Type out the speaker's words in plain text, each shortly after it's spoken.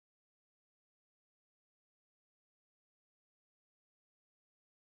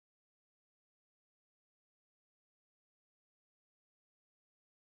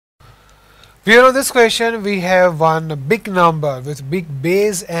Here on this question we have one big number with big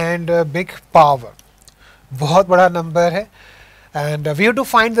base and big power. बहुत बड़ा number है and we have to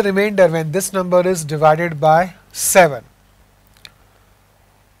find the remainder when this number is divided by 7.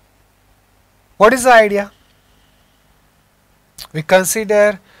 What is the idea? We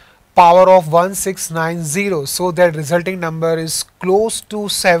consider power of 1690 so that resulting number is close to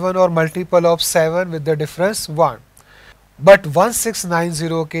 7 or multiple of 7 with the difference 1. But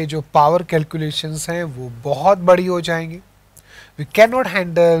 1690 के जो power calculations हैं वो बहुत बड़ी हो जाएंगी. We can not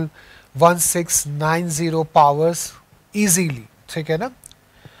handle 1690 powers easily, ठीक है ना,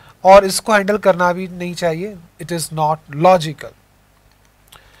 और इसको हैंडल करना भी नहीं चाहिए. It is not logical.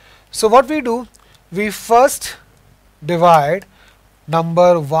 So what we do, we first divide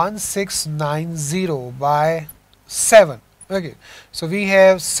number 1690 by 7. Okay, so we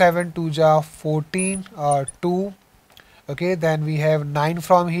have 7 2 ja 14 2. Okay, then we have 9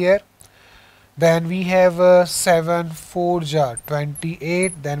 from here, then we have 7 4 ja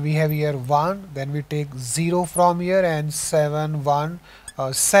 28, then we have here 1, then we take 0 from here and 7 1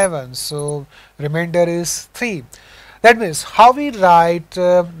 7, so remainder is 3. That means how we write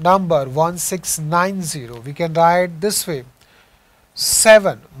number 1690, we can write this way: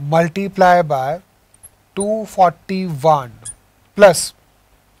 7 multiplied by 241 plus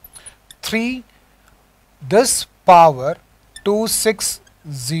 3 this power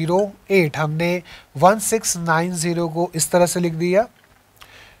 2608. हमने 1690 को इस तरह से लिख दिया,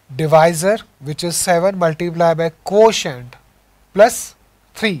 divisor which is 7 multiplied by quotient plus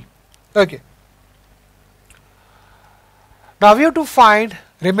 3. Okay, now we have to find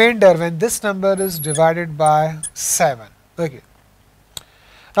remainder when this number is divided by 7. Okay,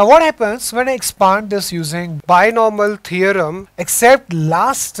 now what happens when I expand this using binomial theorem? Except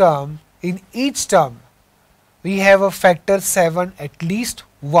last term, in each term we have a factor 7 at least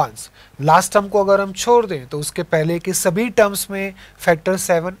once. Last term को अगर हम छोड़ दें तो उसके पहले के सभी terms में factor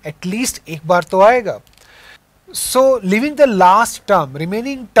 7 at least एक बार तो आएगा. So leaving the last term,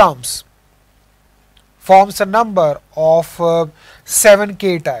 remaining terms forms a number of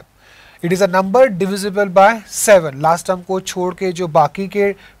 7k type. It is a number divisible by 7. Last term को छोड़ के जो बाकी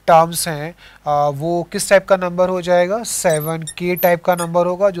के टर्म्स हैं वो किस टाइप का नंबर हो जाएगा? 7k टाइप का नंबर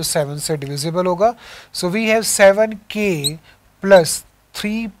होगा जो 7 से डिविजिबल होगा. So we have 7k plus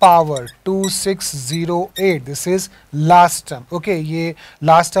 3 power 2608. This is last term. Okay, ये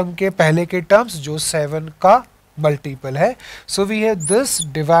लास्ट टर्म के पहले के टर्म्स जो 7 का मल्टीपल है. So we have this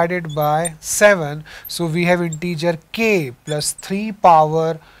divided by 7. So we have integer k plus 3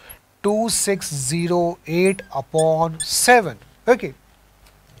 power 2608 upon 7. Okay,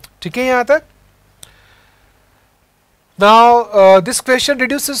 ठीक है यहाँ तक. Now this question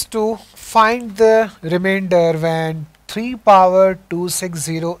reduces to find the remainder when 3 power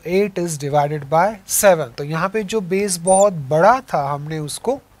 2608 is divided by 7. तो यहाँ पे जो बेस बहुत बड़ा था हमने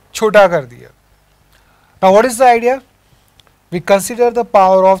उसको छोटा कर दिया. Now what is the idea? We consider the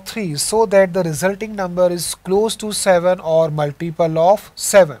power of 3 so that the resulting number is close to 7 or multiple of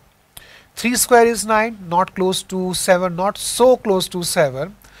 7. 3 square is 9, not close to 7, not so close to 7,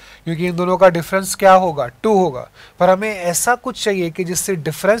 क्योंकि इन दोनों का डिफरेंस क्या होगा? 2 होगा. पर हमें ऐसा कुछ चाहिए कि जिससे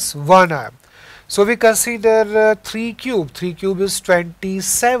डिफरेंस 1 आए. So we consider 3 cube. 3 cube is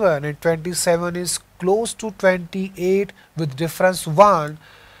 27 and 27 is close to 28 with difference 1,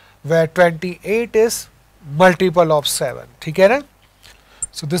 where 28 is multiple of 7. ठीक है ना?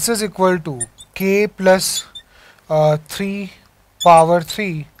 So this is equal to k plus 3 power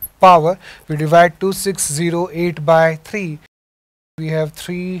 3 power. We divide 2608 by 3. We have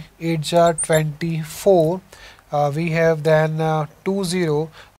 3 8 ja 24. We have then 20,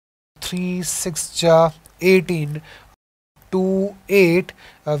 3 6 ja 18, 2 8.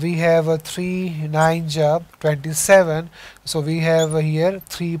 We have 3 9 ja 27. So we have here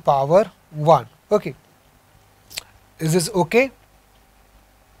 3 power 1. Okay, is this okay?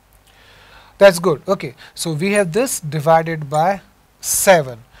 That's good. Okay, so we have this divided by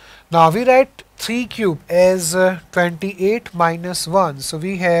 7. Now we write 3 cube as 28 minus 1. So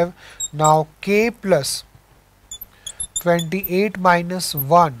we have now k plus 28 minus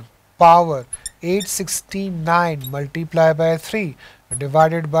 1 power 869 multiplied by 3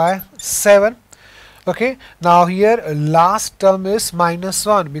 divided by 7. Okay, now here last term is minus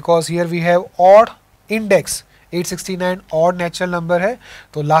 1 because here we have odd index. 869 और natural number है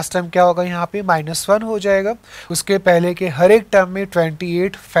तो last term क्या होगा? यहाँ पे -1 हो जाएगा. उसके पहले के हर एक टर्म में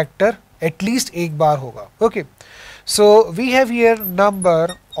 28 फैक्टर एटलीस्ट एक बार होगा. Okay, so we have here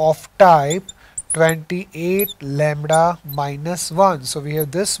number of type 28 lambda minus 1. So we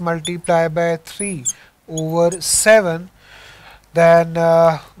have this multiplied by 3 over 7. then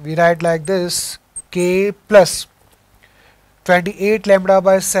we write like this, k plus 28 lambda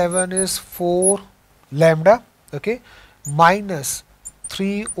by 7 is 4 lambda, okay, minus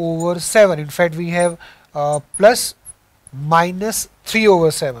 3 over 7. In fact, we have plus minus 3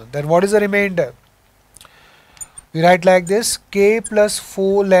 over 7. Then what is the remainder? We write like this, k plus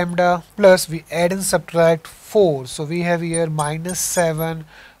 4 lambda plus we add and subtract 4. So we have here minus 7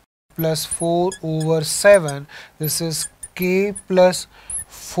 plus 4 over 7. This is k plus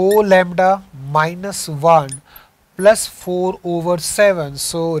 4 lambda minus 1 plus 4 over 7.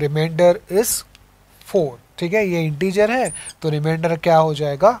 So remainder is 4. ठीक है, ये integer है तो reminder क्या हो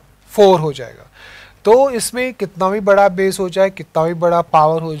जाएगा, 4 हो जाएगा. तो इसमें कितना भी बड़ा बेस हो जाए, कितना भी बड़ा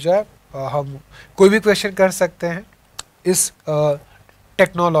पावर हो जाए, हम कोई भी क्वेश्चन कर सकते हैं इस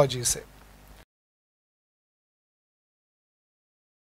टेक्नोलॉजी से.